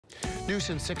News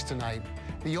in 6 tonight.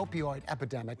 The opioid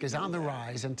epidemic is on the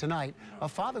rise, and tonight, a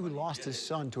father who lost his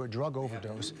son to a drug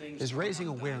overdose is raising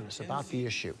awareness about the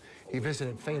issue. He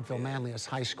visited Fayetteville-Manlius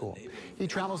High School. He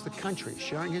travels the country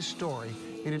sharing his story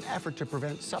in an effort to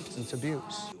prevent substance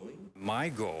abuse. My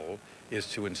goal is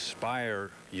to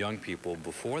inspire young people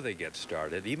before they get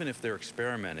started, even if they're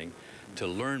experimenting, to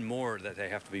learn more, that they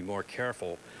have to be more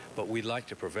careful, but we'd like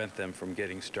to prevent them from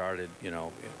getting started,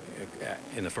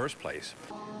 in the first place.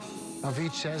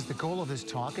 Veach says the goal of this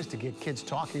talk is to get kids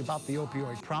talking about the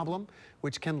opioid problem,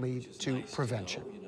 which can lead to prevention.